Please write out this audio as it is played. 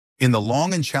In the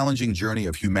long and challenging journey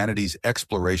of humanity's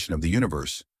exploration of the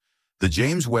universe, the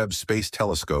James Webb Space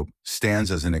Telescope stands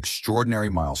as an extraordinary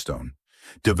milestone,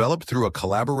 developed through a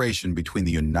collaboration between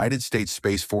the United States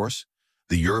Space Force,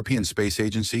 the European Space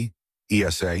Agency,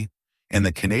 ESA, and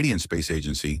the Canadian Space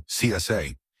Agency,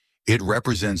 CSA. It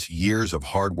represents years of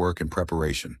hard work and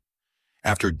preparation.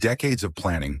 After decades of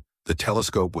planning, the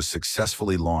telescope was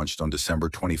successfully launched on December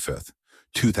 25,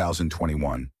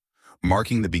 2021,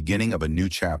 marking the beginning of a new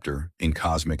chapter in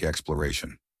cosmic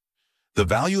exploration. The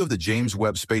value of the James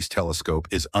Webb Space Telescope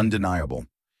is undeniable.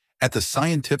 At the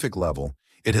scientific level,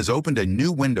 it has opened a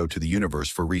new window to the universe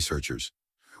for researchers.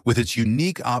 With its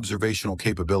unique observational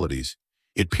capabilities,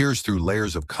 it peers through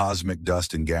layers of cosmic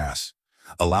dust and gas,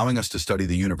 allowing us to study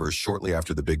the universe shortly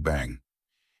after the Big Bang.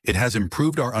 It has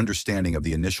improved our understanding of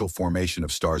the initial formation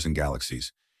of stars and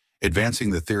galaxies,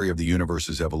 advancing the theory of the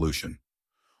universe's evolution.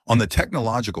 On the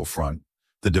technological front,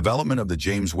 the development of the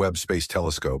James Webb Space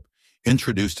Telescope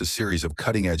introduced a series of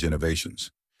cutting-edge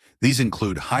innovations. These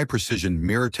include high-precision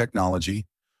mirror technology,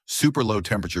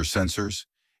 super-low-temperature sensors,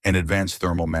 and advanced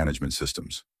thermal management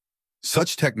systems.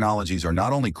 Such technologies are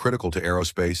not only critical to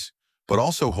aerospace, but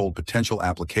also hold potential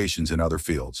applications in other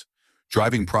fields,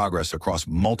 driving progress across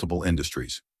multiple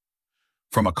industries.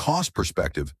 From a cost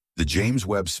perspective, the James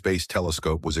Webb Space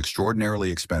Telescope was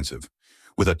extraordinarily expensive,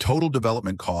 with a total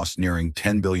development cost nearing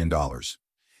 $10 billion.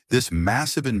 This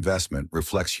massive investment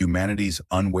reflects humanity's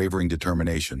unwavering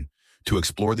determination to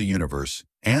explore the universe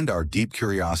and our deep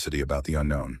curiosity about the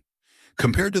unknown.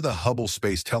 Compared to the Hubble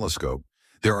Space Telescope,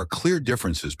 there are clear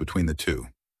differences between the two.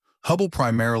 Hubble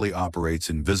primarily operates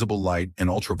in visible light and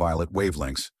ultraviolet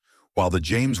wavelengths, while the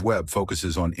James Webb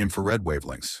focuses on infrared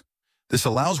wavelengths. This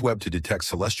allows Webb to detect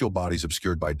celestial bodies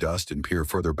obscured by dust and peer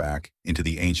further back into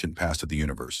the ancient past of the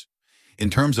universe. In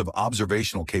terms of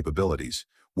observational capabilities,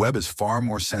 Webb is far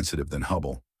more sensitive than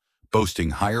Hubble,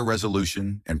 boasting higher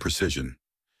resolution and precision.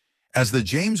 As the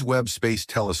James Webb Space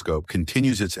Telescope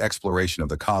continues its exploration of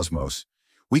the cosmos,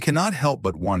 we cannot help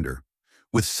but wonder,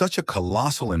 with such a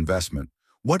colossal investment,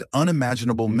 what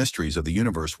unimaginable mysteries of the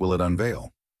universe will it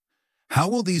unveil? How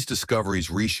will these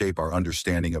discoveries reshape our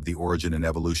understanding of the origin and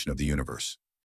evolution of the universe?